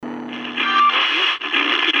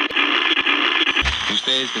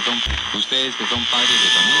ustedes que son padres de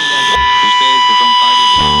familia, ustedes que son padres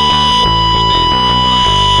de familia, ustedes que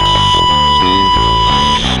son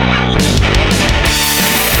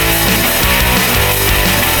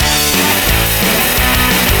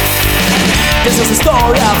This is a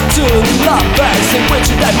story of two lovers in which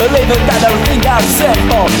they believe that everything is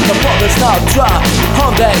simple. The world is not dry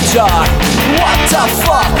on their jar. What the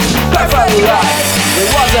fuck? Perfect life. It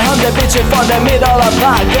was a 100 bitches for the middle of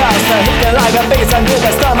my guts, hidden like a beast until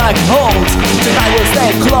the stomach holds. Tonight we'll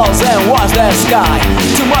stay close and watch the sky.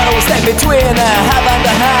 Tomorrow we'll stay between heaven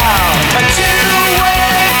and hell. And you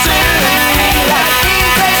went to me like in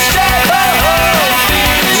the shadow.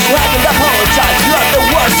 You haven't apologized, you are the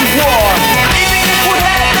worst you wore.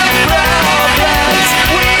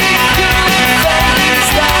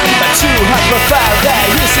 Prefer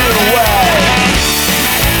that easy way.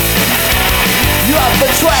 You have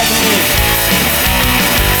betrayed me.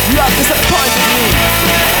 You have disappointed me.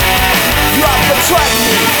 You have betrayed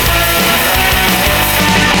me.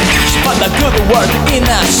 She found a good word in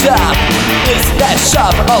a shop. It's that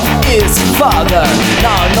shop of his father.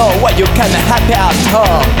 Now I know why you can't be happy at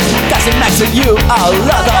home, cause it makes you a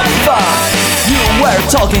lot of fun. You were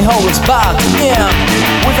talking always about him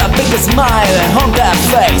with a big smile on their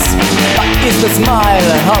face, but it's the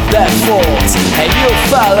smile of their fools, and you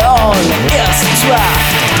fell on his trap.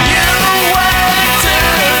 You went to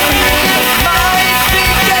my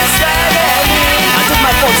biggest enemy. I took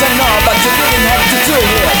my faults and all, but you didn't have to do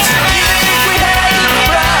it. We had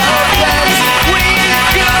problems, we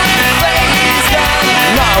could face them.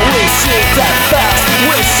 Now we shoot their best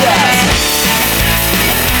wishes.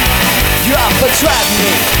 You have betrayed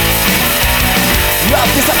me. You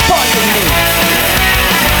have disappointed me.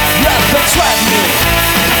 You have betrayed me.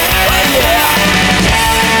 Oh yeah.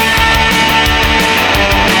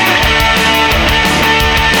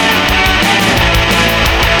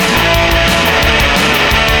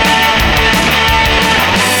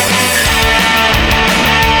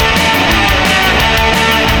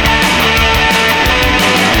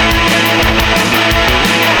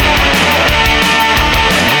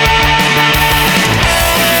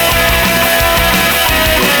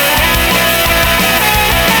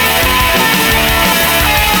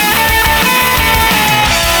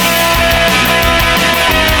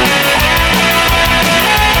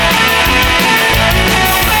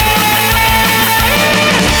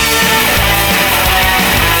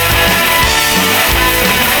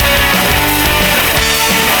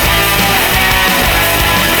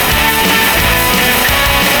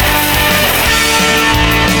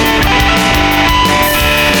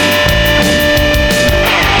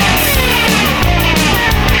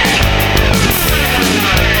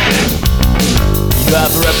 You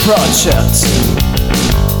have reproached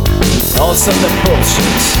also the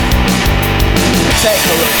bullshit. Take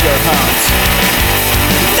a look your heart.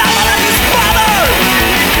 Now